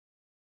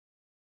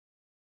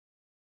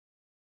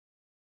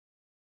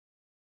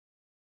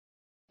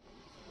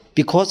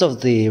Because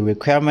of the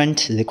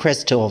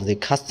request of the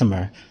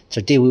customer,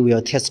 today we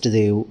will test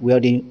the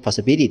welding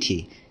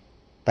possibility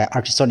by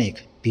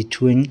ultrasonic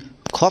between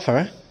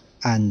copper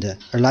and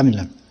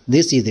aluminum.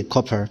 This is the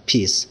copper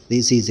piece.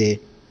 This is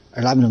the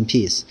aluminum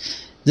piece.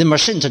 The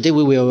machine today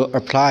we will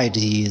apply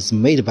is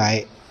made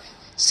by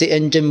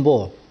CN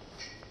Jumbo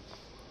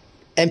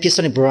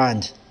MP-Sonic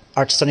brand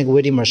ultrasonic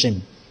welding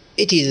machine.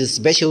 It is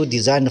special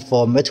designed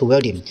for metal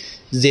welding.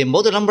 The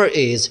model number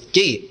is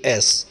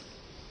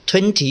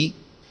JS2032.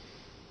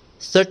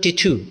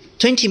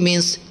 20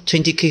 means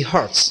 20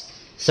 kHz.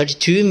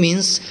 32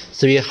 means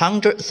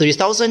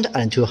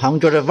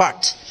 3200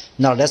 watt.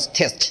 Now let's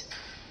test.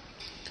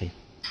 Okay.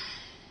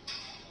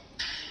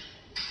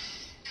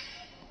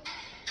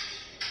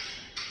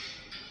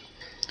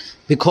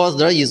 Because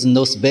there is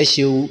no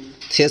special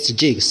test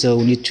jig, so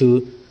we need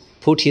to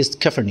put it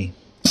carefully.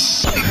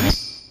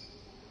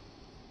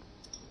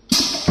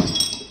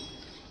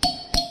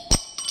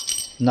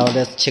 Now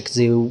let's check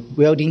the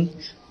welding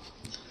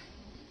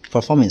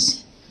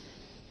performance.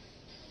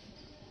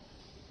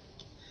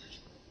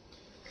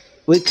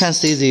 We can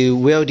see the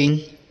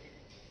welding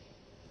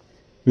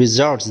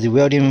result. The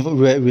welding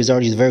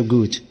result is very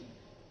good.